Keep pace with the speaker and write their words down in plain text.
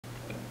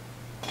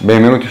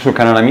Benvenuti sul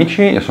canale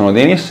amici, io sono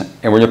Denis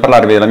e voglio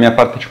parlarvi della mia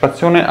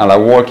partecipazione alla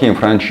Walking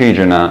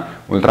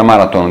Francigena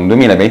Ultramarathon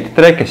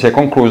 2023 che si è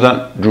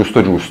conclusa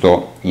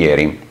giusto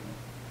ieri.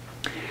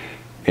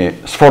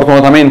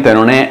 Sfortunatamente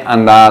non è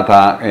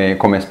andata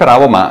come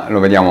speravo, ma lo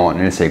vediamo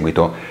nel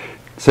seguito.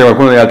 Se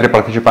qualcuno degli altri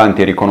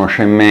partecipanti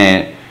riconosce in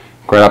me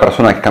quella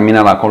persona che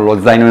camminava con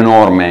lo zaino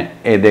enorme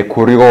ed è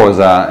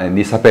curiosa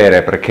di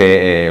sapere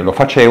perché lo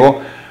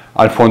facevo,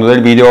 al fondo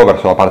del video,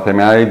 verso la parte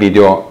terminale del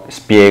video,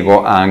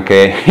 spiego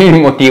anche il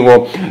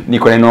motivo di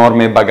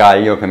quell'enorme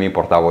bagaglio che mi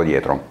portavo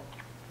dietro.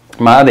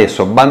 Ma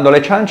adesso bando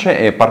alle ciance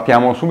e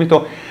partiamo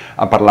subito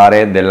a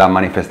parlare della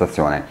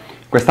manifestazione.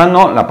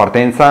 Quest'anno la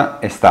partenza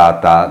è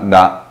stata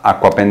da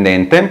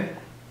Acquapendente,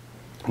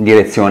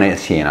 direzione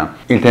Siena.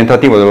 Il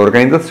tentativo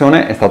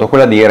dell'organizzazione è stato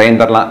quello di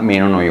renderla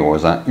meno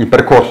noiosa. Il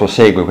percorso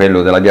segue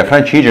quello della via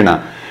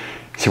Francigena,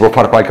 si può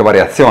fare qualche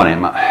variazione,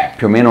 ma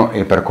più o meno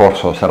il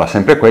percorso sarà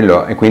sempre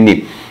quello e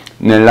quindi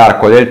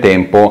nell'arco del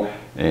tempo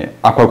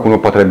a qualcuno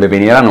potrebbe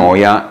venire a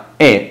noia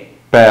e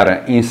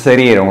per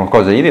inserire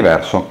qualcosa di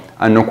diverso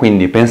hanno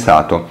quindi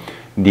pensato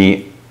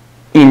di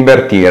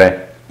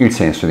invertire il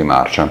senso di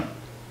marcia.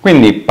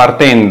 Quindi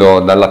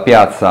partendo dalla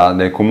piazza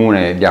del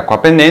comune di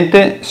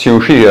Acquapendente si è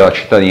usciti dalla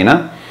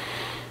cittadina,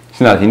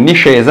 si è andati in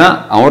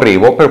discesa a un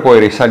rivo per poi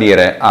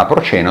risalire a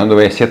Proceno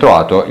dove si è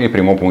trovato il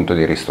primo punto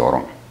di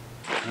ristoro.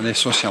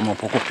 Adesso siamo a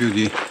poco più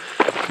di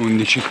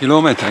 11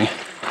 km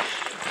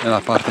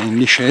nella parte in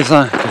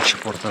discesa che ci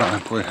porterà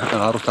poi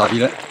alla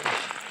rotabile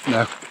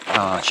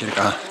a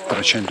circa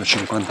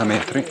 350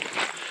 metri,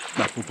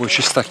 da cui poi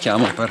ci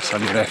stacchiamo per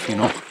salire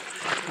fino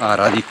a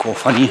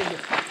Radicofani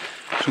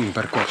su un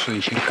percorso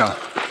di circa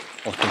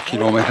 8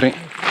 km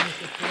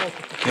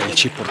che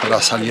ci porterà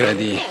a salire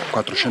di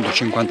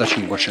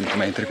 450-500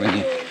 metri,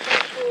 quindi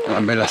una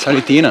bella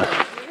salitina.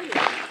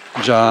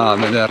 Già a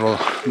vederlo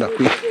da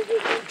qui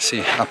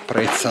si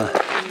apprezza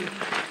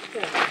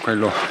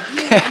quello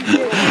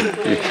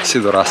che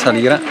si dovrà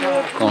salire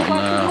con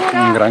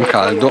un gran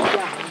caldo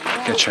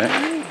che c'è.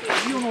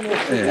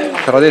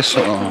 Per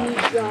adesso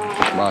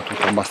va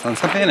tutto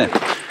abbastanza bene.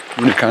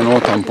 L'unica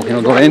nota un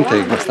pochino dolente è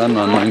che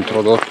quest'anno hanno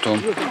introdotto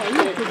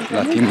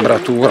la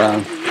timbratura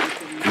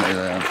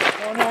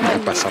del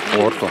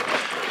passaporto,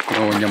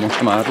 come vogliamo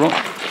chiamarlo,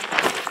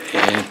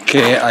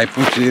 che ai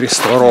punti di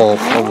ristoro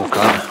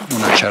provoca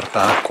una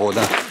certa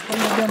coda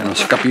e non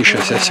si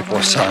capisce se si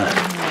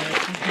possa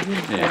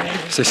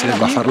se si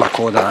debba fare la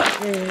coda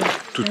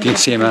tutti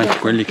insieme, anche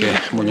quelli che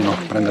vogliono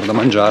prendere da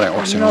mangiare,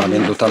 o se non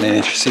avendo tale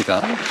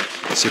necessità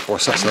si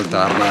possa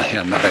saltarla e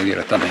andare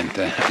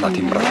direttamente alla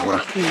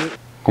timbratura.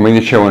 Come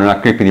dicevo nella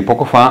clip di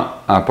poco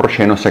fa, a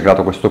Proceno si è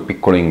creato questo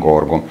piccolo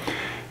ingorgo.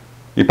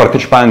 I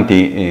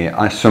partecipanti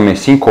si sono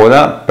messi in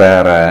coda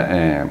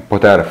per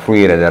poter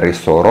fruire del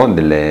ristoro,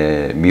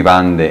 delle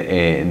vivande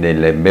e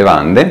delle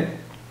bevande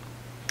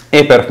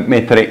e per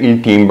mettere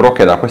il timbro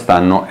che da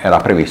quest'anno era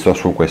previsto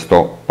su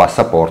questo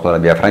passaporto della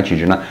via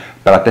Francigena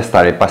per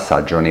attestare il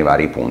passaggio nei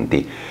vari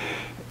punti.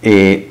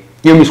 E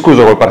io mi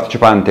scuso col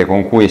partecipante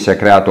con cui si è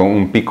creato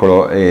un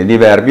piccolo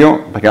diverbio,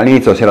 perché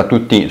all'inizio si era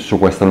tutti su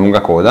questa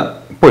lunga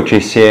coda, poi ci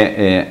si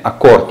è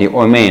accorti,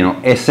 o almeno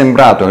è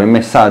sembrato che il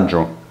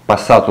messaggio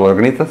passato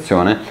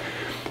dall'organizzazione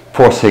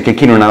fosse che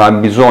chi non aveva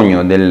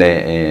bisogno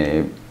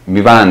delle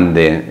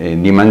vivande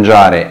di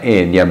mangiare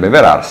e di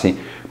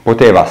abbeverarsi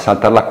poteva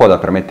saltare la coda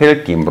per mettere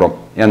il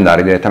timbro e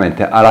andare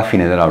direttamente alla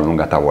fine della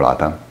lunga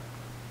tavolata.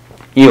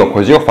 Io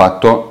così ho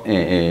fatto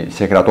e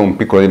si è creato un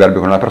piccolo diverbio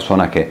con una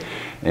persona che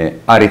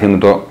ha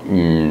ritenuto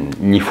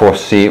gli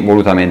fossi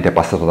volutamente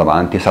passato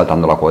davanti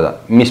saltando la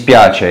coda. Mi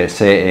spiace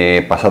se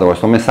è passato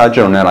questo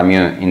messaggio, non era la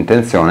mia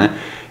intenzione,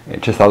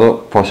 c'è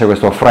stato forse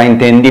questo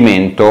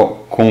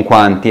fraintendimento con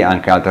quanti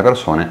anche altre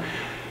persone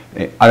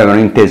avevano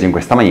inteso in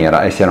questa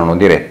maniera e si erano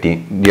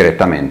diretti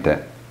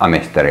direttamente a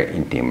mettere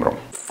il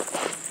timbro.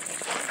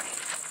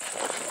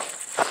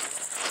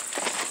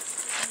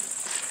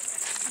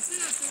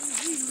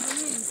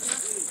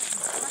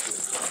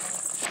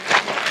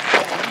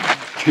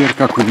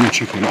 Circa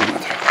 15 km.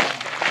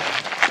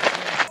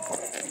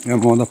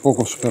 Abbiamo da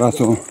poco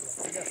superato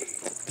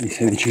i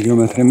 16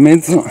 km e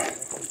mezzo.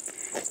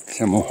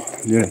 Siamo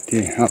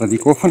diretti a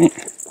Radicofani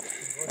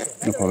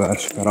dopo aver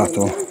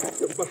superato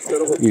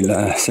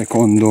il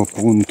secondo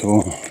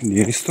punto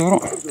di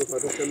ristoro.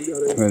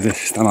 Vedete,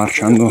 si sta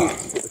marciando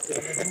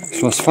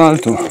su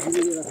asfalto,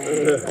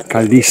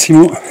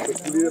 caldissimo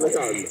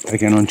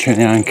perché non c'è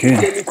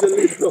neanche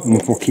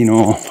un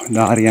pochino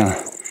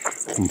d'aria,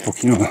 un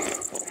pochino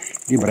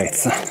di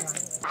brezza.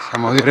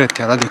 Siamo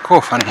diretti a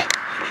Radicofani,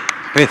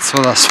 pezzo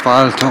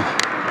d'asfalto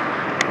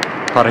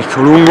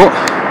parecchio lungo,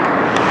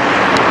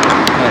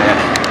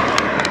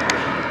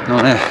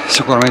 non è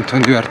sicuramente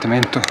un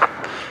divertimento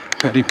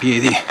per i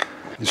piedi.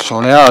 Il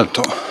sole è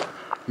alto,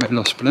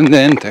 bello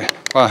splendente,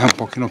 qua è un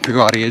pochino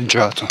più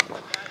arieggiato,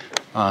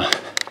 ma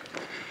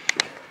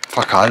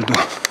fa caldo.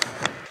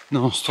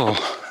 Non sto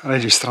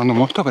registrando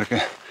molto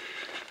perché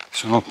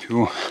sono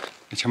più,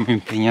 diciamo,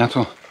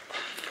 impegnato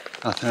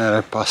a tenere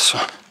il passo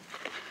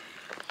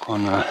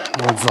con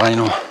lo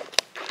zaino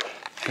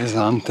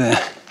pesante,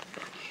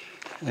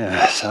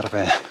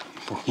 serve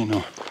un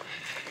pochino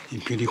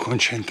in più di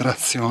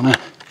concentrazione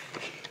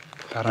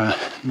per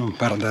non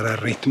perdere il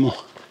ritmo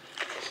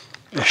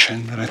e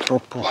scendere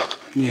troppo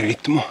di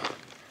ritmo,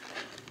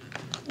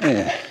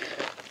 e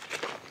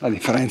la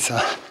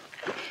differenza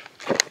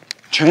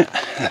c'è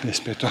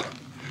rispetto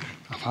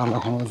a farlo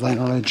con lo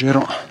zaino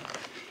leggero,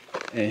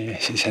 e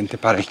si sente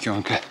parecchio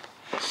anche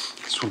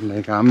sulle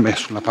gambe,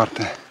 sulla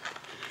parte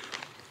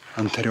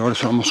anteriore,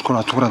 sulla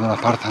muscolatura della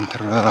parte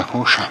anteriore della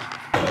coscia.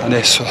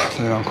 Adesso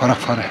devo ancora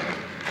fare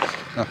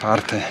la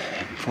parte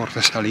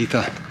forte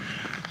salita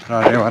per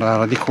arrivare alla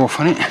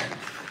Radicofani,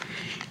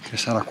 che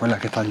sarà quella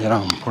che taglierà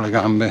un po' le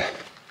gambe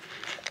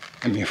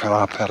e mi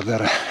farà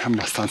perdere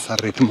abbastanza il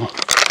ritmo.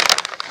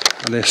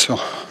 Adesso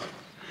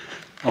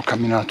ho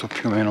camminato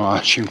più o meno a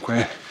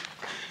 5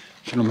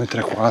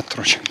 km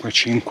 4,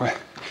 5,5,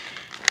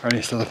 quella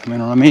è stata più o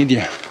meno la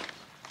media.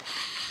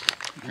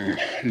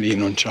 Lì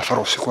non ce la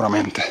farò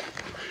sicuramente,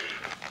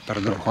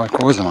 perderò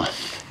qualcosa, ma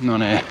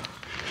non è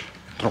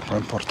troppo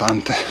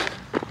importante.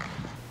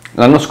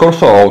 L'anno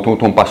scorso ho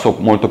ottenuto un passo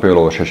molto più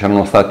veloce,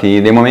 c'erano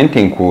stati dei momenti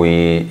in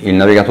cui il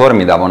navigatore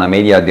mi dava una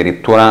media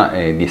addirittura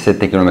di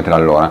 7 km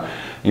all'ora,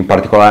 in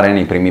particolare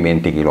nei primi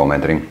 20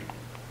 km.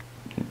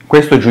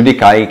 Questo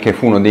giudicai che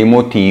fu uno dei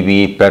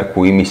motivi per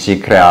cui mi si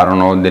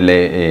crearono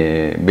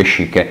delle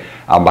vesciche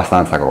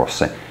abbastanza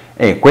grosse,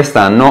 e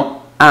quest'anno,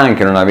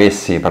 anche non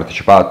avessi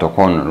partecipato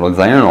con lo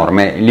zaino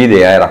enorme,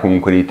 l'idea era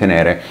comunque di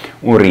tenere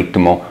un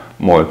ritmo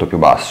molto più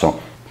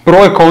basso.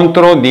 Pro e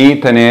contro di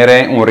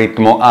tenere un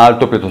ritmo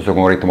alto piuttosto che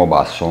un ritmo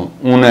basso.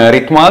 Un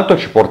ritmo alto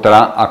ci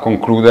porterà a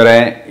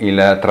concludere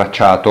il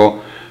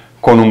tracciato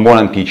con un buon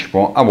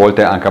anticipo, a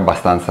volte anche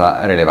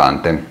abbastanza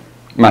rilevante,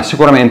 ma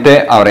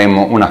sicuramente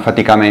avremo un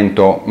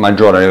affaticamento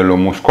maggiore a livello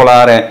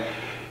muscolare,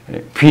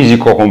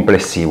 fisico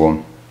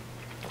complessivo.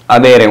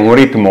 Avere un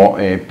ritmo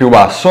più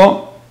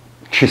basso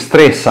ci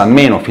stressa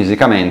meno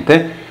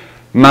fisicamente,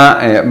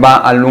 ma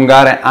va a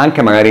allungare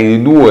anche magari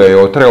di 2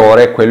 o 3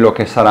 ore quello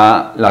che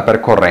sarà la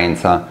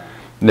percorrenza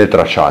del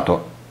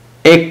tracciato,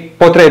 e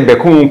potrebbe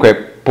comunque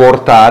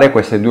portare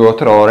queste 2 o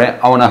 3 ore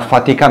a un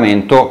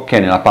affaticamento che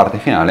nella parte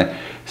finale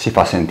si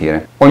fa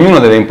sentire. Ognuno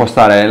deve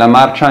impostare la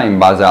marcia in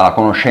base alla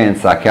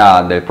conoscenza che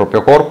ha del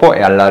proprio corpo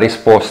e alla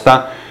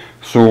risposta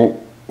su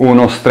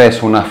uno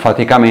stress, un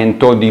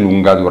affaticamento di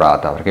lunga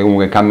durata, perché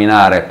comunque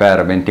camminare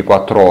per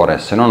 24 ore,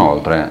 se non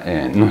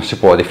oltre, non si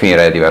può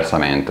definire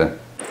diversamente.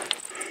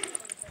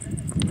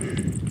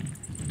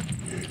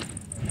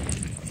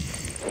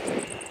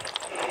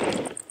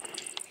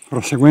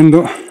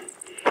 Proseguendo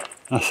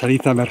la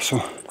salita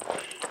verso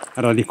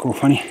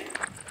Radicofani.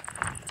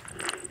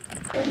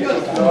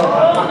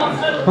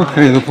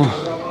 Ok, dopo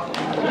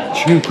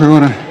 5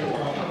 ore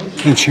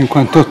e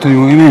 58 di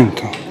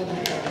movimento,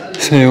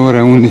 6 ore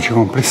e 11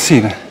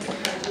 complessive,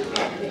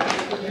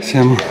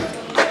 siamo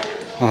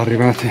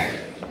arrivati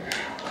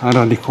a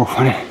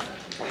Radicofani,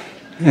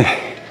 e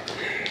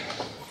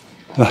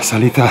la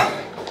salita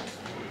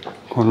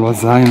con lo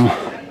zaino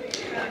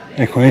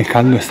e con il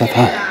caldo è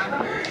stata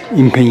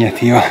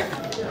impegnativa,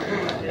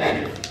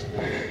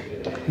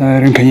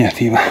 davvero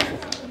impegnativa.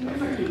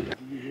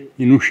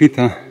 In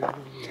uscita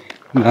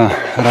da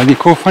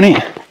Radicofani,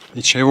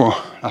 dicevo,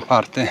 la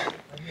parte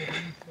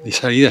di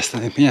salita è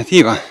stata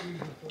impegnativa,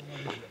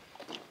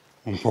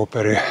 un po'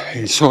 per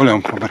il sole,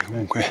 un po' per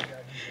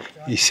comunque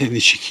i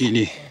 16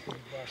 kg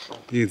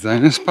di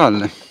zaino in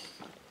spalle.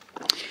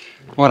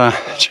 Ora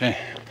c'è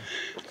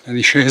la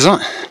discesa.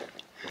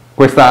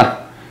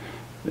 Questa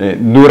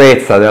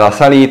durezza della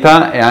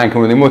salita è anche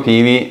uno dei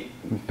motivi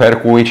per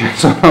cui ci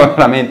sono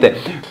veramente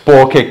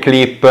poche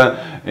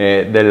clip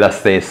della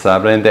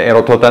stessa.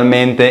 Ero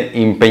totalmente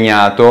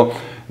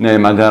impegnato nel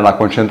mantenere la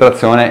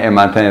concentrazione e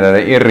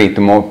mantenere il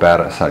ritmo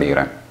per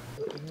salire.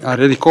 A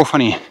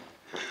Radicofani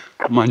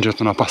ho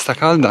mangiato una pasta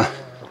calda, un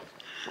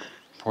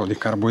po' di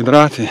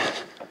carboidrati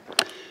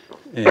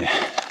e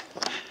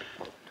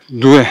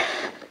 2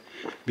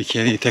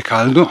 bicchieri di tè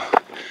caldo,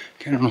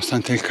 che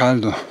nonostante il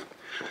caldo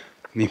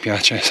mi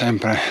piace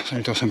sempre,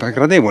 solito sempre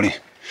gradevoli.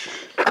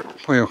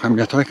 Poi ho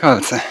cambiato le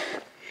calze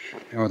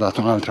e ho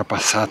dato un'altra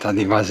passata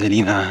di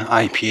vaselina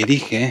ai piedi,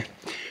 che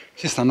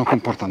si stanno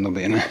comportando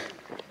bene.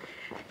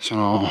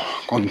 Sono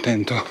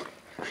contento,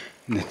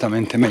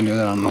 nettamente meglio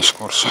dell'anno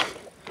scorso.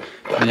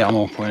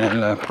 Vediamo poi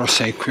nel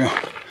proseguio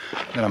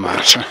della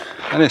marcia.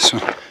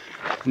 Adesso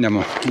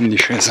andiamo in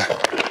discesa.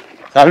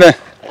 Salve!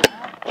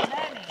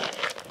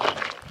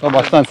 Sto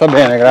abbastanza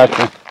bene,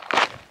 grazie.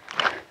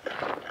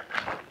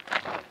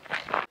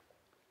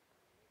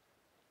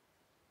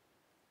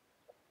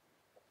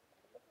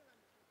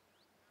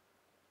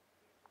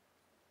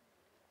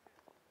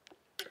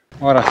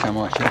 Ora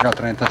siamo a circa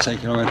 36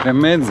 km e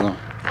mezzo,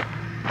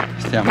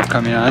 stiamo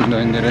camminando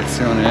in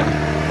direzione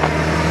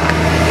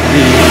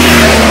di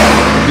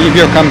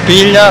Bivio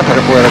Campiglia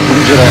per poi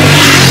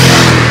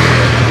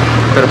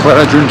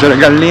raggiungere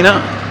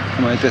Gallina.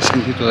 Come avete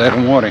sentito dai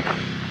rumori,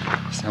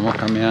 stiamo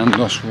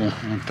camminando su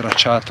un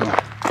tracciato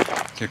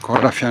che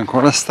corre a fianco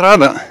alla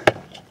strada.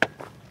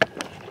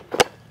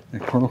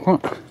 Eccolo qua.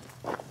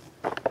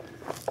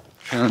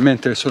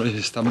 Finalmente il sole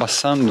si sta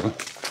abbassando,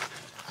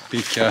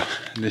 picchia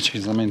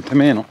decisamente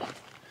meno,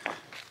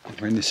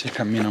 quindi si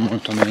cammina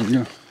molto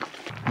meglio.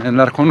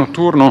 Nell'arco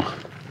notturno,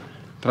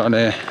 tra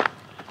le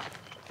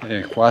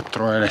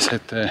 4 e le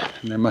 7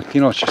 del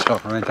mattino, ci sarà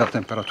probabilmente la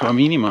temperatura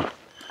minima,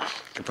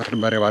 che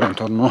potrebbe arrivare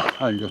intorno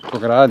agli 8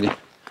 gradi.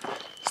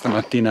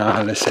 Stamattina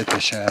alle 7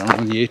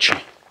 c'erano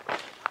 10,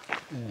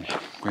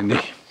 quindi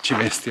ci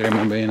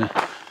vestiremo bene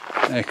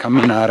e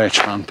camminare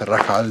c'è un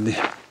terracaldi.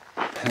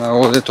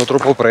 Avevo detto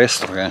troppo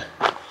presto che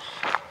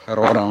per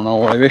ora non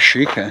avevo le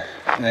vesciche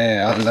e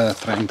al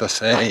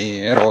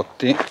 36 e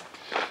rotti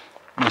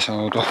mi sono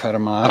dovuto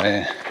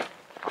fermare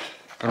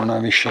per una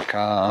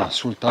vescica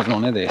sul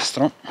tallone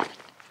destro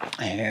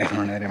e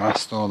non è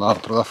rimasto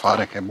d'altro da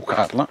fare che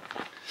bucarla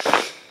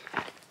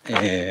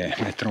e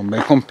mettere un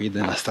bel compid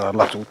e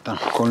nastrarla tutta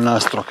col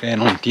nastro che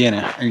non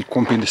tiene. Il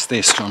compid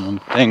stesso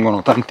non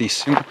tengono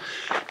tantissimo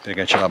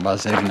perché c'è la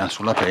baserina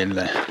sulla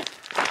pelle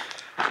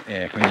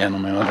e quindi hanno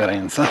meno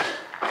aderenza.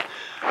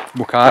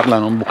 Bucarla,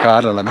 non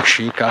bucarla, la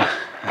vescica,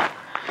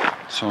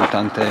 sono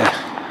tante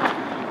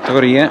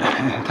teorie,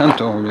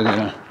 tanto voglio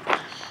dire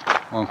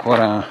ho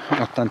ancora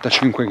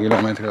 85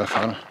 km da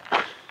fare,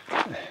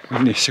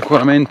 quindi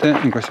sicuramente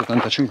in questi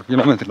 85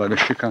 km la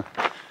vescica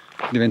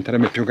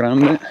diventerebbe più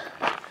grande,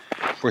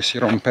 poi si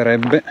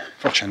romperebbe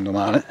facendo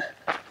male,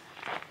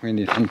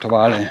 quindi tanto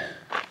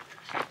vale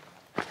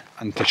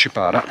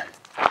anticipare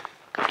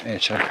e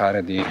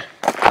cercare di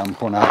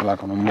tamponarla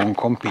con un buon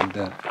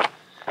compid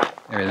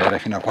e vedere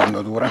fino a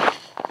quando dura.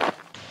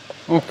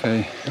 Ok,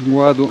 il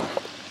guado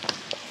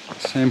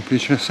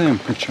semplice,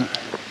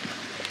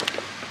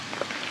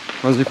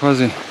 quasi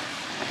quasi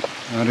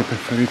avrei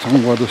preferito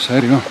un guado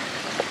serio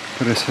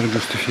per essere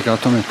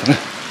giustificato a mettere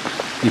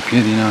i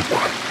piedi in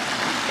acqua.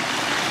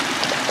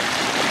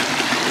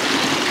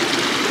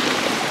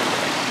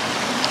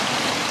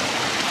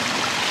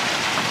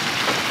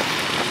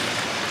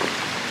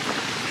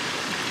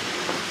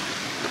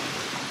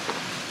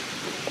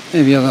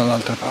 E via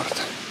dall'altra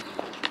parte.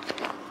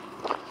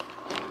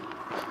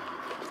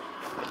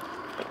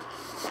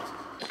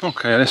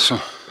 Ok, adesso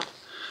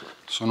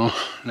sono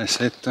le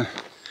 7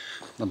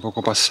 da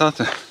poco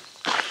passate,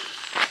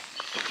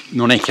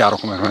 non è chiaro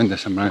come veramente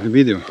sembra nel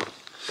video,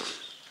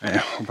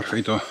 ho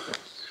preferito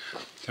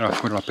tirare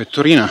fuori la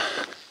pettorina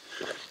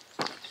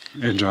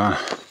e già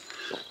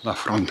la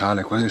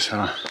frontale quasi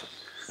sarà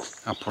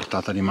a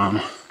portata di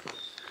mano,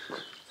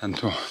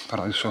 tanto per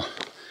adesso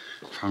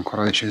fa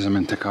ancora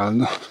decisamente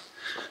caldo,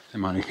 le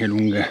maniche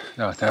lunghe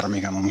della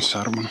termica non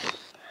servono.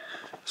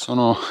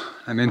 Sono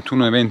le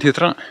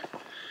 21:23,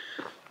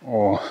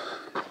 ho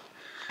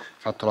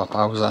fatto la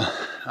pausa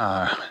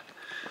a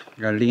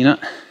Gallina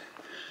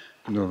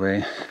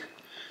dove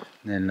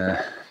nel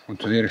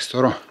punto di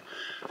ristoro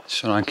ci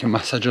sono anche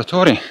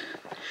massaggiatori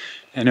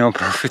e ne ho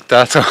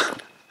approfittato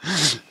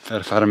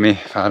per farmi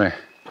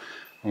fare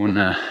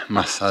un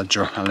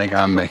massaggio alle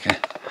gambe che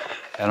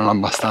erano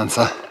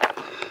abbastanza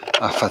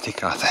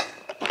affaticate.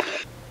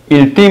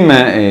 Il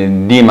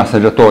team di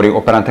massaggiatori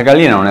operante a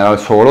Gallina non era il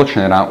solo, ce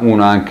n'era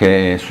uno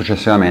anche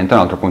successivamente a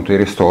un altro punto di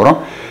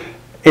ristoro,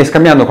 e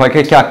scambiando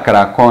qualche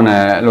chiacchiera con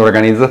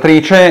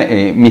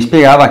l'organizzatrice mi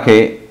spiegava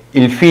che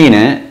il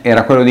fine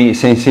era quello di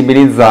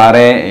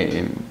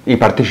sensibilizzare i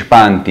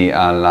partecipanti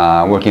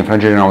alla Walking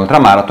Francigena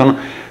Ultramarathon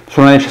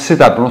sulla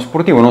necessità per uno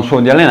sportivo non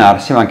solo di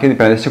allenarsi ma anche di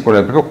prendersi cura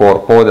del proprio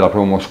corpo, della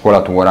propria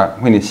muscolatura,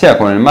 quindi sia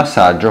con il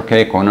massaggio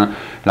che con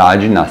la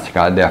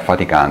ginnastica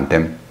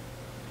deaffaticante.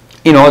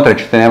 Inoltre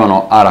ci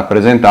tenevano a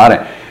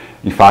rappresentare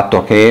il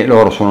fatto che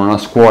loro sono una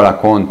scuola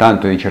con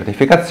tanto di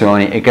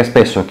certificazioni e che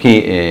spesso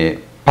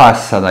chi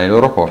passa dai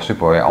loro corsi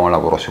poi ha un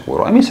lavoro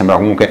sicuro, e mi sembra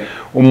comunque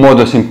un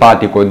modo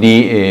simpatico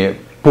di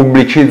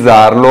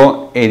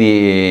pubblicizzarlo e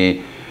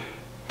di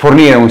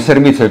fornire un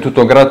servizio del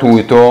tutto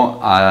gratuito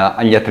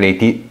agli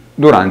atleti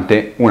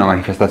durante una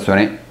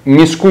manifestazione.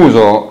 Mi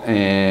scuso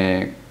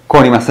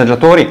con i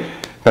massaggiatori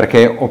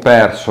perché ho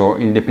perso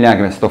il dépliant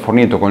che mi è stato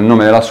fornito con il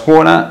nome della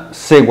scuola.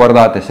 Se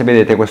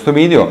vedete questo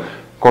video,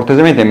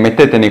 cortesemente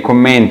mettete nei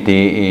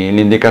commenti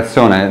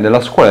l'indicazione della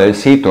scuola e del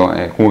sito,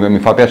 comunque mi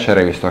fa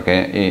piacere visto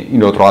che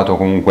l'ho trovato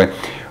comunque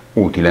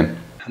utile.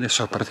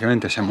 Adesso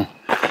praticamente siamo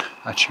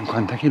a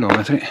 50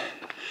 km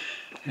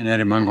e ne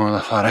rimangono da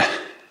fare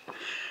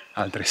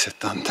altri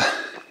 70.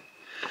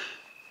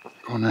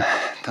 Con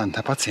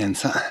tanta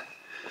pazienza,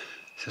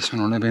 se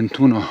sono le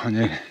 21 ho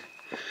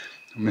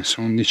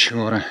messo 11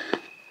 ore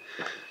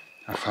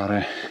a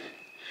fare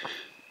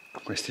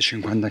questi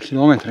 50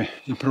 km.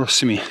 I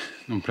prossimi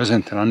non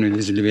presenteranno i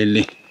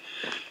dislivelli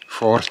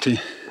forti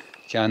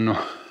che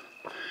hanno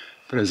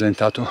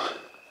presentato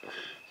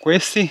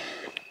questi,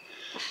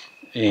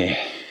 e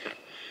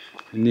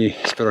quindi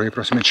spero che i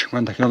prossimi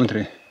 50 km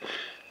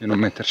di non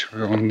metterci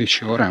proprio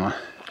 11 ore ma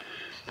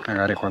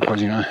magari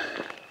qualcosina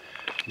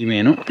di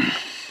meno,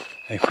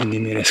 e quindi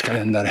mi riesca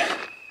ad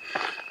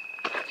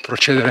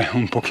procedere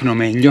un pochino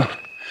meglio,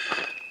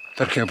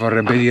 perché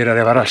vorrebbe dire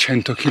arrivare a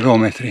 100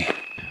 km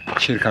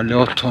circa alle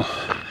 8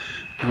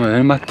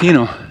 del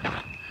mattino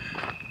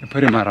e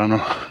poi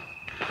rimarranno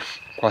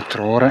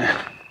 4 ore,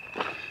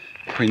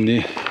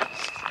 quindi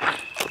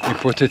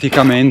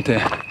ipoteticamente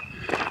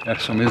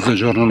verso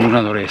mezzogiorno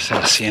l'una dovrei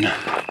essere a Siena.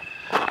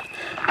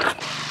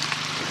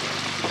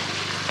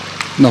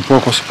 Da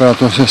poco ho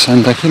superato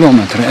 60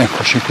 km,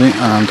 eccoci qui,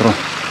 un altro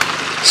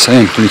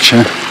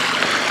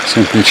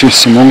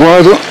semplicissimo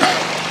guado.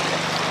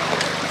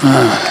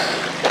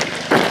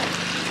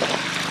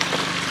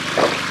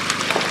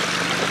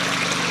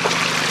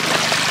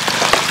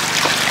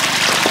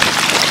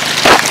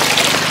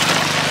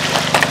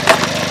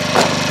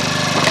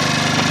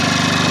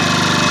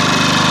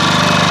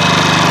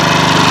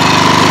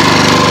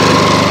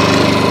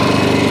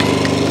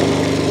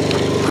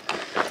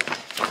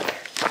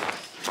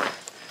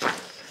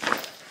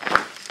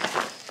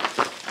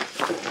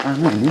 Ah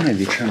no,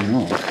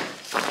 l'1:19.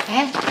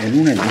 È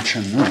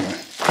l'1:19.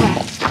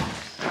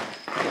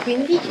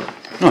 Quindi?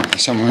 No,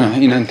 siamo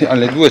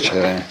alle 2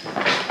 c'è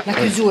la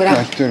chiusura.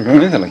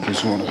 Teoricamente la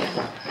chiusura. Ci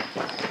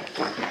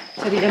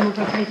arriviamo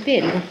proprio al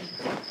pelo.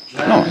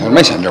 No,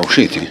 ormai siamo già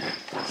usciti.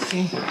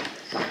 Sì.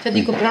 Cioè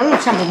dico, però non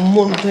siamo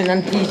molto in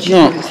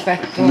anticipo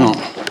rispetto. No.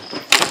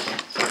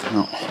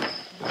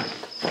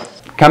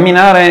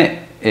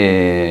 Camminare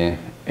è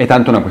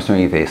tanto una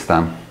questione di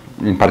testa,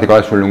 in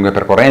particolare sulle lunghe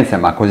percorrenze,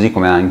 ma così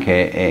come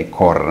anche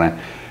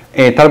correre.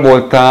 E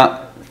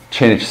talvolta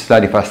c'è necessità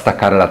di far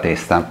staccare la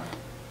testa,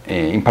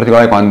 in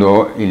particolare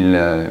quando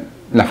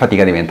la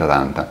fatica diventa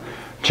tanta.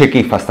 C'è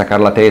chi fa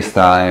staccare la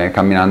testa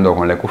camminando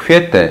con le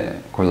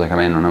cuffiette, cosa che a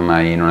me non è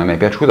mai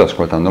piaciuta,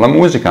 ascoltando la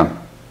musica.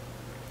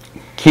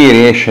 Chi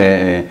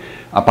riesce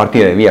a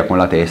partire via con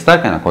la testa,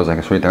 che è una cosa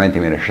che solitamente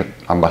mi riesce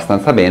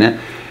abbastanza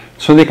bene.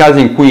 Sono dei casi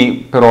in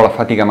cui però la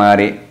fatica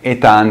magari è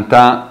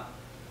tanta,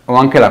 o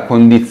anche la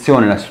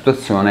condizione, la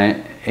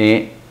situazione,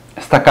 e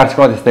staccarsi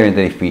con la testa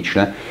diventa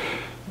difficile.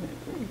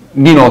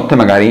 Di notte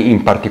magari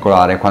in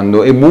particolare,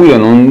 quando è buio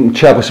non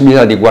c'è la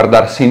possibilità di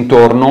guardarsi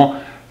intorno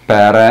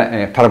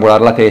per far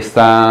volare la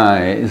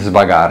testa e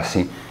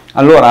svagarsi.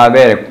 Allora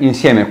avere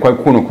insieme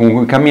qualcuno con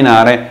cui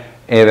camminare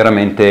è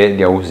veramente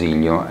di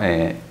ausilio,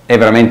 è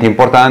veramente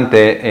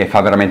importante e fa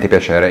veramente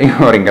piacere.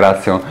 Io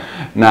ringrazio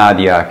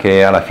Nadia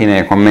che alla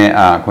fine con me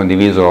ha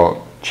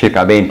condiviso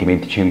circa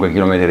 20-25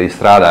 km di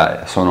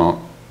strada,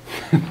 sono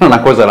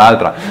una cosa e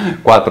l'altra,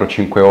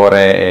 4-5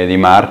 ore di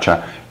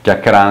marcia,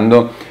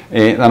 chiacchierando,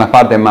 e da una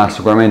parte mi ha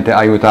sicuramente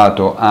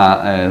aiutato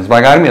a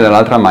svagarmi, e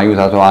dall'altra mi ha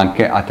aiutato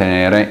anche a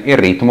tenere il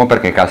ritmo,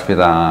 perché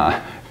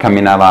caspita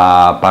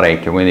camminava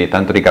parecchio, quindi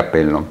tanto di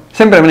cappello.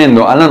 Sempre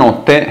venendo alla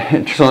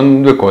notte ci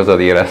sono due cose da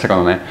dire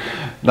secondo me.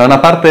 Da una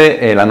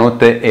parte la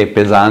notte è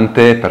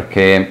pesante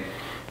perché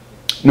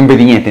non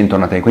vedi niente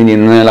intorno a te, quindi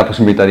non hai la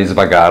possibilità di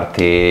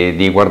svagarti,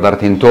 di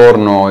guardarti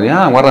intorno, di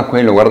guarda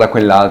quello, guarda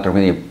quell'altro,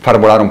 quindi far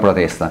volare un po' la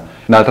testa.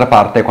 D'altra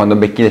parte quando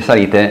becchi le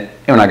salite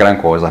è una gran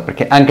cosa,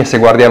 perché anche se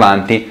guardi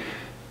avanti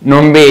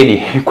non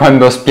vedi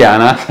quando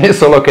spiana, sai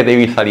solo che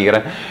devi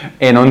salire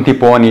e non ti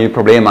poni il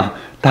problema,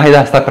 dai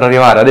sta per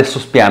arrivare, adesso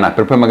spiana,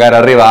 per poi magari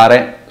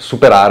arrivare,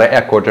 superare e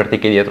accorgerti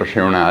che dietro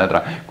c'è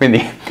un'altra,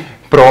 quindi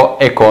pro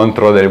e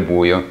contro del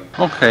buio.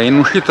 Ok, in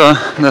uscita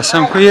da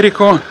San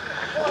Quirico,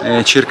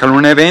 circa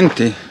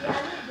l'1:20,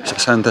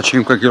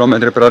 65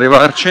 km per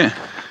arrivarci.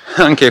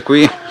 Anche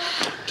qui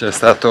c'è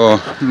stata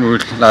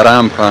la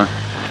rampa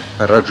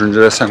per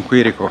raggiungere San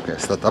Quirico, che è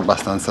stata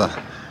abbastanza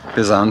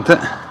pesante,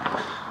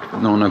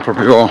 non è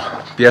proprio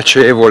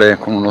piacevole,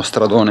 con uno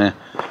stradone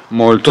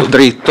molto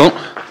dritto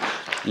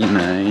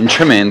in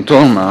cemento,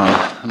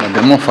 ma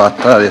l'abbiamo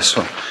fatta.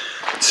 Adesso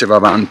si va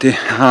avanti.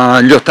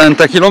 Agli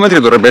 80 km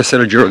dovrebbe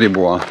essere il giro di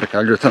boa, perché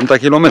agli 80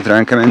 km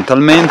anche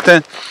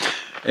mentalmente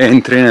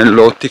entri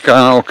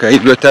nell'ottica, ok,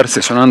 2/3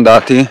 sono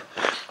andati,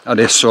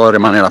 adesso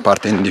rimane la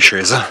parte in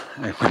discesa,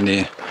 e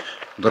quindi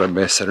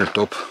dovrebbe essere il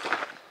top.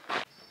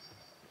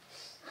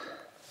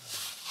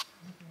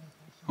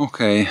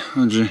 Ok,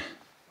 oggi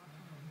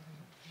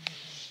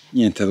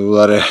niente, devo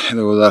dare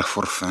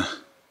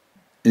forfait.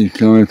 Il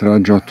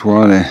chilometraggio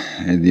attuale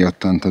è di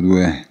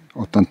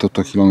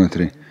 88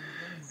 km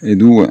e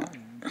 2,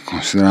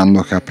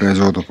 considerando che ha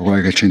preso dopo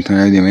qualche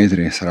centinaio di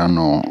metri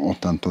saranno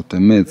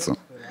 88,5,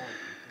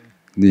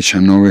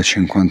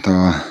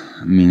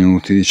 19,50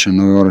 minuti,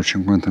 19 ore e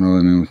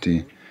 59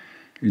 minuti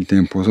il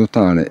tempo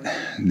totale,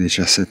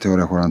 17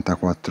 ore e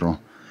 44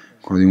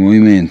 quello di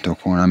movimento,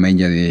 con una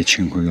media di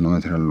 5 km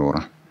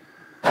all'ora.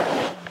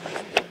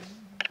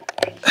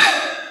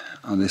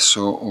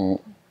 Adesso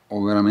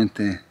ho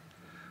veramente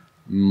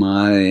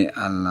male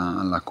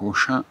alla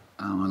coscia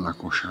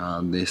a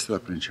destra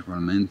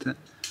principalmente,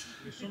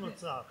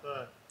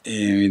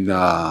 e mi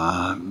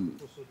dà,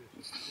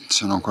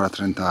 sono ancora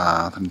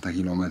 30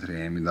 km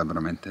e mi dà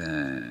veramente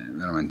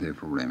dei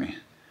problemi.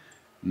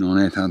 Non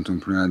è tanto un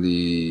problema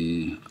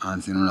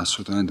anzi non è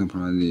assolutamente un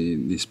problema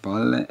di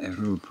spalle, è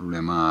proprio il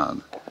problema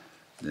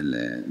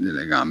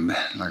delle gambe,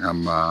 la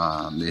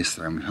gamba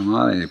destra che mi fa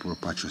male e il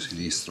polpaccio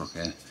sinistro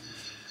che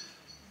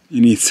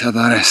inizia a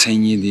dare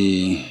segni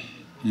di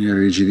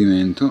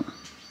irrigidimento,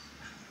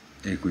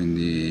 e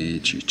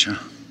quindi ciccia.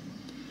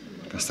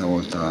 Questa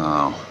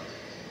volta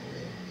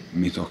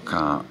mi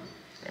tocca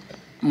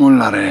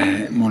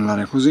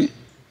mollare così.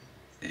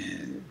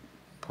 E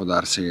può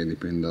darsi che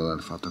dipenda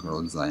dal fatto che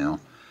lo zaino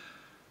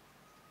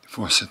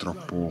fosse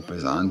troppo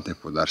pesante,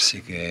 può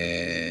darsi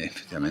che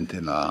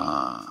effettivamente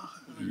la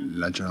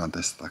giornata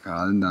è stata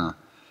calda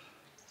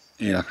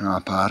e la prima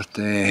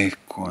parte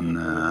con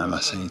la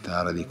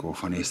salita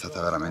Radicofani è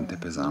stata veramente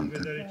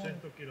pesante.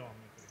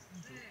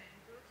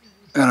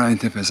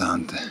 Veramente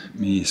pesante,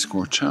 mi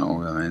scoccia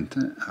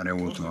ovviamente, avrei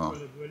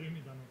avuto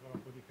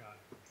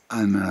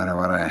almeno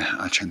arrivare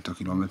a 100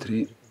 km,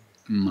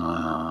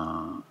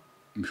 ma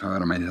mi fa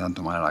veramente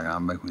tanto male la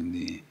gamba e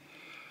quindi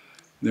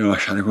devo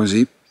lasciare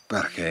così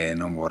perché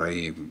non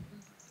vorrei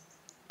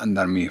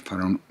andarmi a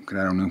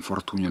creare un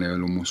infortunio a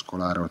livello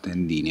muscolare o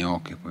tendineo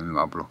che poi mi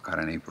va a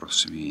bloccare nelle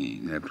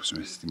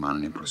prossime settimane,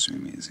 nei prossimi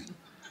mesi.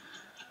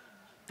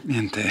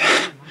 Niente,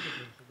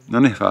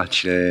 non è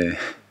facile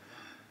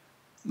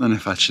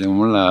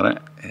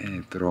mollare,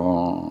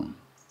 però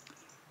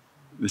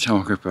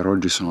diciamo che per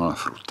oggi sono alla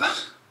frutta.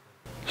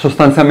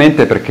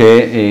 Sostanzialmente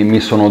perché mi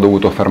sono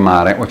dovuto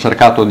fermare, ho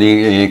cercato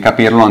di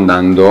capirlo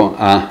andando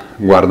a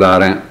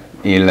guardare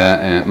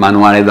il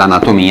manuale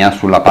d'anatomia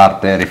sulla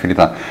parte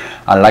riferita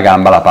alla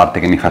gamba, la parte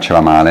che mi faceva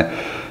male.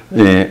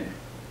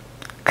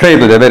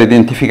 Credo di aver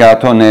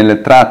identificato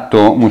nel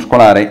tratto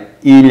muscolare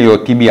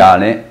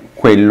iliotibiale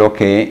quello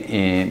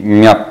che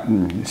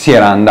si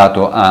era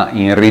andato a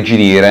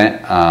irrigidire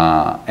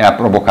e a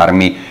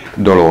provocarmi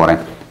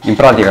dolore. In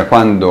pratica,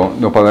 quando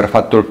dopo aver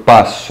fatto il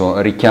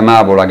passo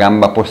richiamavo la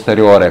gamba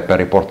posteriore per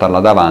riportarla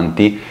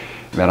davanti,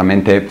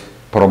 veramente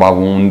provavo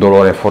un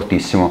dolore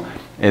fortissimo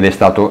ed è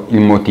stato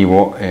il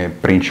motivo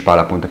principale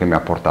appunto che mi ha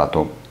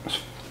portato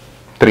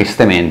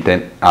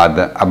tristemente ad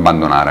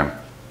abbandonare.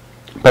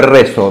 Per il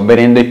resto,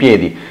 venendo ai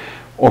piedi,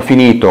 ho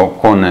finito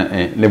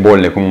con le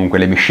bolle, comunque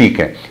le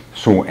vesciche,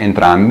 su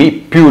entrambi,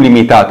 più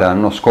limitate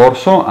l'anno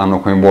scorso, hanno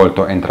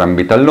coinvolto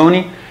entrambi i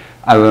talloni,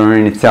 avevano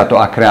iniziato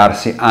a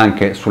crearsi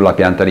anche sulla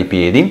pianta dei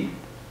piedi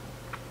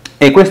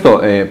e questo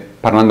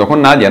parlando con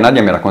Nadia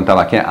mi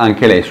raccontava che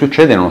anche lei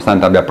succede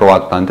nonostante abbia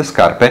provato tante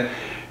scarpe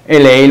e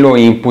lei lo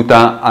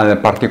imputa al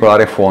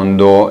particolare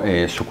fondo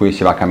su cui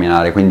si va a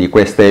camminare, quindi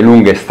queste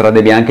lunghe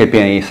strade bianche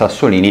piene di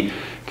sassolini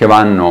che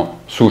vanno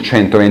su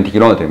 120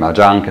 km ma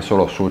già anche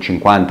solo su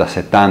 50,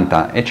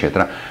 70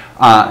 eccetera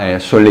a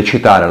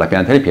sollecitare la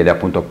pianta dei piedi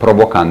appunto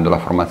provocando la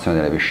formazione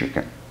delle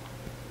vesciche.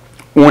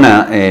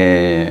 Una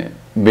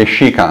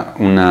vescica,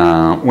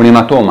 un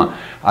ematoma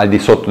al di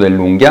sotto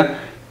dell'unghia,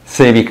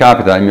 se vi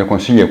capita il mio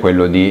consiglio è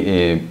quello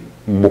di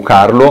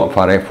bucarlo,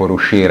 fare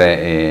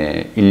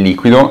fuoriuscire il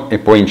liquido e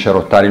poi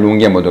incerottare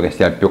l'unghia in modo che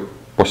stia il più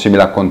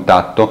possibile a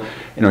contatto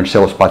e non ci sia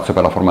lo spazio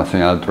per la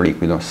formazione di altro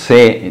liquido.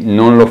 Se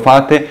non lo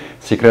fate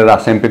si creerà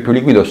sempre più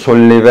liquido,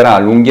 solleverà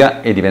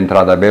l'unghia e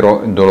diventerà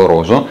davvero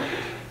doloroso.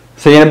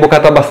 Se viene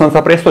bucata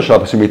abbastanza presto c'è la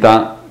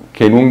possibilità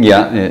che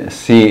l'unghia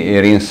si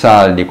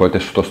rinsaldi col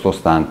tessuto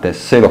sottostante.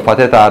 Se lo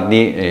fate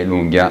tardi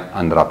l'unghia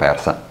andrà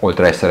persa,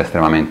 oltre ad essere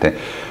estremamente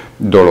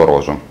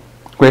doloroso.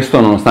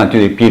 Questo nonostante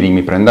io dei piedi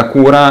mi prenda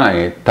cura,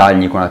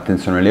 tagli con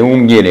attenzione le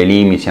unghie, le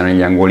limi sia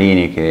negli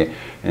angolini che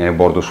nel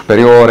bordo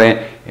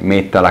superiore,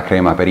 metta la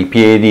crema per i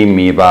piedi,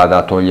 mi vada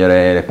a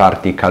togliere le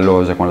parti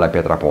callose con la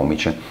pietra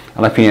pomice.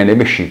 Alla fine le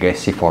vesciche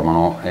si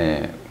formano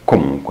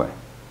comunque.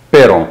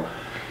 Però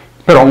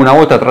una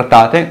volta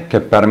trattate,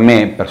 che per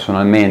me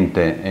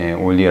personalmente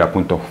vuol dire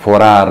appunto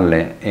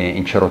forarle e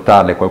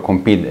incerottarle col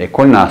compid e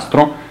col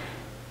nastro,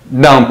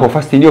 dà un po'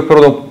 fastidio, però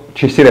dopo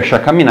ci si riesce a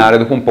camminare,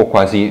 dopo un po'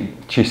 quasi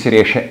ci si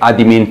riesce a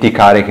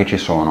dimenticare che ci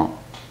sono,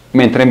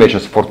 mentre invece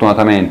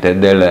sfortunatamente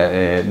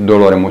del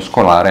dolore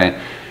muscolare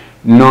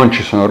non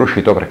ci sono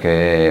riuscito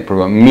perché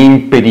proprio mi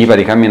impediva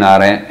di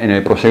camminare e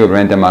nel proseguo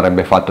probabilmente mi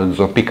avrebbe fatto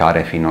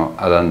zoppicare fino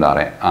ad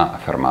andare a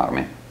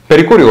fermarmi. Per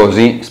i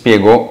curiosi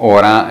spiego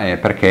ora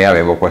perché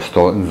avevo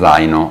questo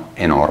zaino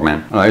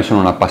enorme. Allora, io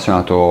sono un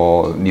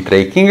appassionato di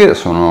trekking,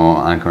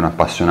 sono anche un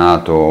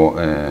appassionato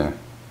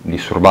di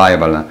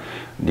survival,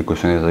 di cui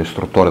sono diventato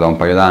istruttore da un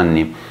paio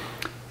d'anni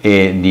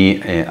e di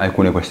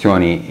alcune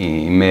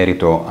questioni in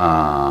merito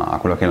a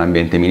quello che è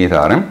l'ambiente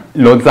militare.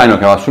 Lo zaino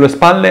che aveva sulle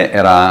spalle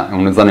era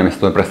uno zaino che mi è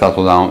stato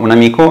prestato da un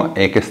amico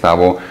e che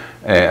stavo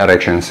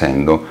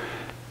recensendo.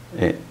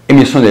 E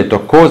mi sono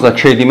detto cosa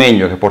c'è di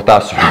meglio che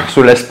portarselo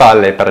sulle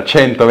spalle per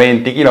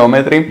 120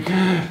 km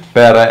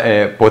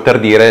per poter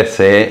dire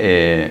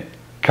se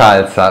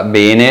calza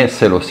bene,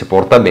 se lo si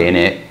porta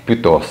bene,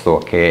 piuttosto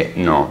che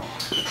no.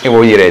 E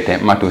voi direte,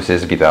 ma tu sei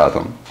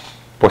svitato.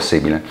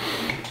 Possibile.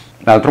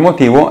 L'altro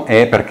motivo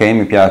è perché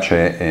mi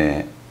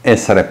piace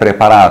essere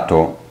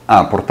preparato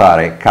a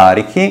portare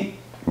carichi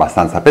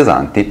abbastanza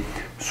pesanti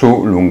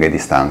su lunghe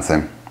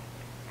distanze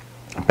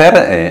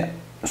per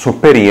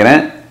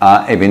sopperire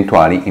a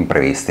eventuali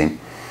imprevisti.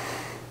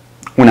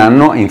 Un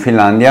anno in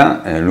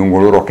Finlandia, lungo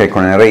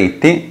l'Urokekkonen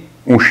reitti,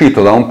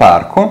 uscito da un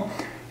parco,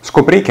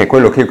 scoprì che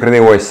quello che io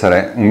credevo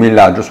essere un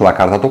villaggio sulla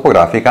carta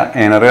topografica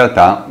è in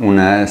realtà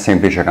un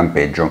semplice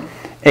campeggio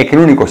e che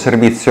l'unico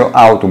servizio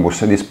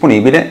autobus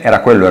disponibile era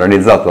quello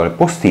realizzato dal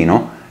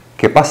postino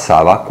che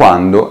passava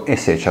quando e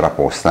se c'era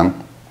posta.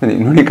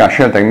 Quindi l'unica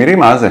scelta che mi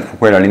rimase fu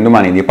quella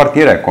l'indomani di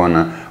partire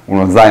con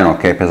uno zaino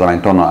che pesava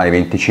intorno ai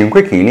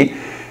 25 kg,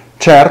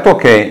 certo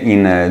che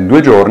in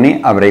 2 giorni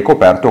avrei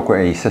coperto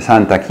quei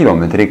 60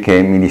 km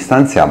che mi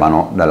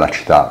distanziavano dalla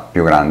città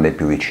più grande e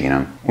più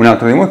vicina. Un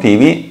altro dei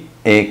motivi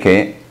è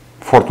che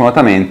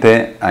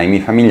fortunatamente ai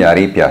miei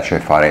familiari piace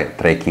fare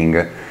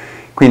trekking,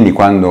 quindi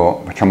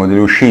quando facciamo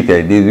delle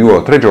uscite di 2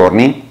 o 3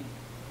 giorni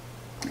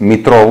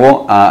mi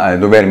trovo a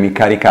dovermi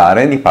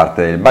caricare di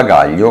parte del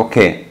bagaglio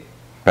che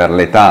per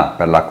l'età,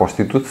 per la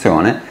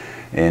costituzione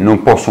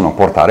non possono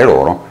portare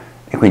loro,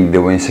 e quindi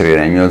devo inserire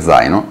nel mio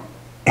zaino.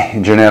 E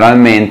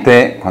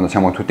generalmente quando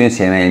siamo tutti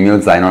insieme il mio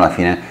zaino alla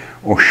fine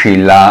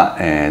oscilla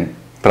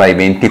tra i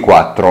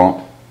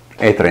 24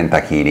 e i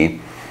 30 kg.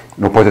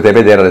 Lo potete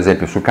vedere ad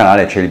esempio sul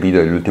canale, c'è il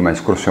video dell'ultima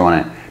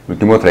escursione,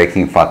 l'ultimo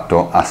trekking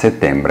fatto a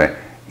settembre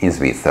in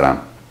Svizzera.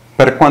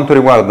 Per quanto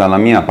riguarda la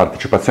mia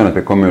partecipazione,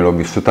 per come l'ho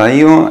vissuta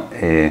io,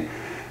 che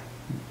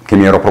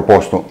mi ero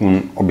proposto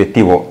un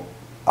obiettivo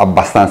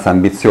abbastanza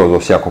ambizioso,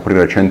 ossia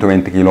coprire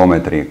 120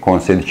 km con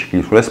 16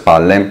 kg sulle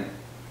spalle,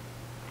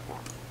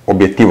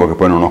 obiettivo che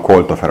poi non ho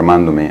colto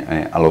fermandomi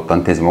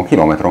all'80°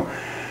 chilometro,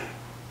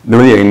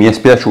 devo dire che mi è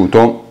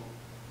spiaciuto,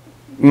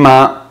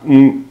 ma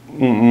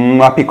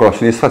una piccola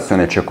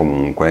soddisfazione c'è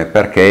comunque,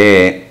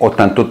 perché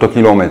 88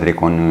 km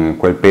con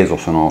quel peso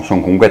sono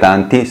comunque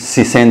tanti,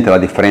 si sente la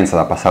differenza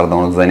da passare da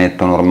uno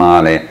zainetto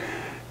normale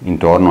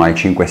intorno ai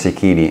 5-6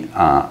 kg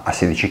a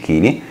 16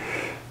 kg,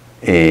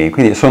 e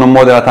quindi sono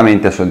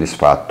moderatamente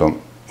soddisfatto.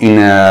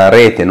 In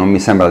rete non mi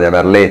sembra di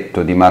aver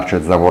letto di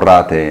marce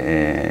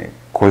zavorrate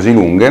così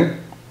lunghe,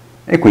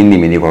 e quindi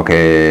mi dico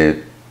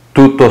che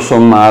tutto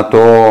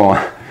sommato,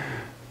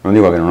 non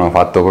dico che non ho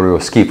fatto proprio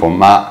schifo,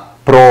 ma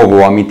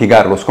provo a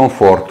mitigare lo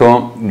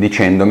sconforto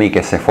dicendomi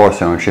che se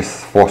forse non ci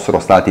fossero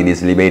stati i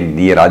dislivelli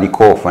di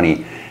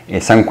Radicofani e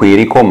San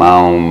Quirico, ma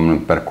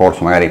un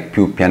percorso magari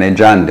più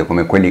pianeggiante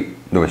come quelli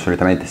dove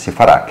solitamente si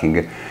fa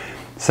racking,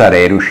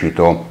 sarei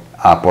riuscito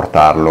a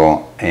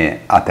portarlo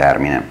a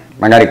termine.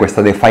 Magari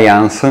questa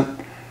defiance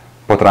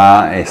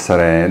potrà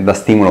essere da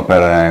stimolo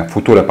per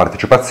future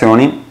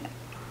partecipazioni,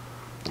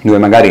 dove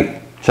magari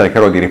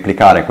cercherò di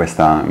replicare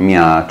questa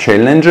mia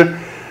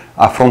challenge,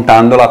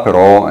 affrontandola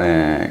però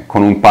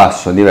con un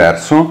passo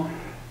diverso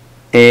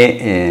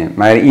e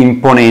magari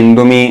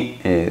imponendomi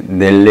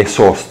delle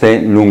soste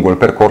lungo il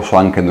percorso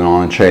anche dove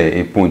non c'è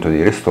il punto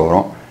di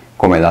ristoro,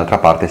 come d'altra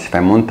parte si fa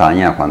in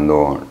montagna.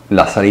 Quando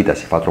la salita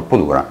si fa troppo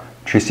dura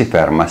ci si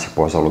ferma, si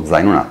posa lo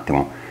zaino un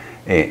attimo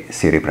e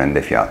si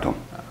riprende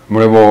fiato.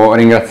 Volevo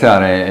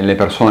ringraziare le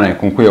persone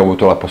con cui ho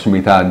avuto la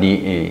possibilità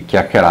di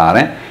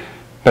chiacchierare,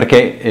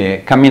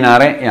 perché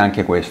camminare è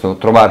anche questo,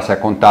 trovarsi a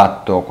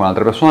contatto con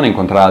altre persone,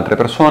 incontrare altre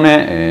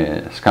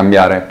persone,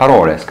 scambiare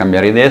parole,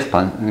 scambiare idee,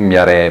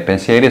 scambiare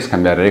pensieri,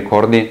 scambiare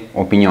ricordi,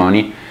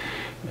 opinioni,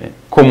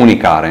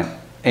 comunicare.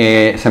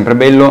 È sempre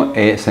bello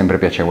e sempre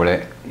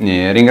piacevole.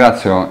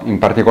 Ringrazio in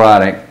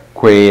particolare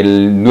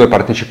quei 2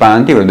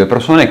 partecipanti, quelle 2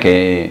 persone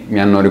che mi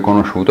hanno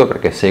riconosciuto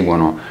perché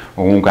seguono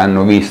o comunque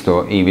hanno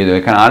visto i video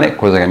del canale,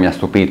 cosa che mi ha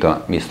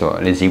stupito visto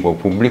l'esiguo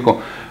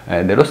pubblico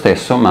dello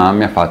stesso, ma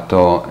mi ha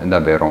fatto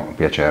davvero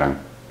piacere.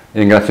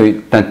 Ringrazio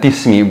i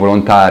tantissimi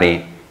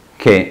volontari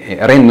che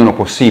rendono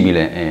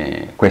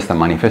possibile questa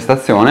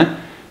manifestazione,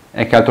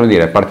 e che altro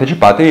dire,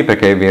 partecipatevi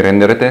perché vi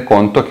renderete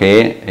conto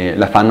che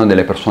la fanno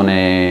delle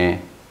persone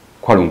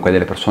qualunque,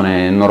 delle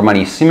persone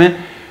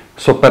normalissime,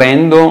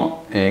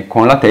 sopperendo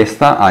con la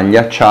testa agli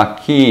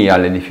acciacchi,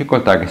 alle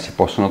difficoltà che si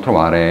possono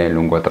trovare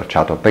lungo il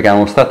tracciato, perché la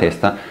nostra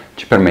testa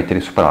ci permette di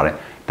superare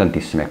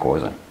tantissime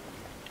cose.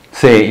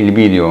 Se il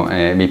video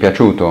vi è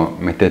piaciuto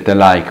mettete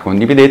like,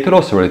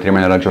 condividetelo, se volete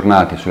rimanere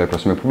aggiornati sulle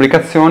prossime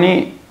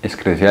pubblicazioni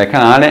iscrivetevi al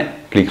canale,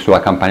 clic sulla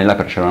campanella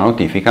per ricevere una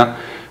notifica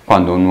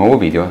quando un nuovo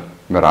video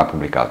verrà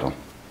pubblicato.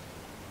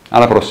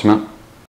 Alla prossima!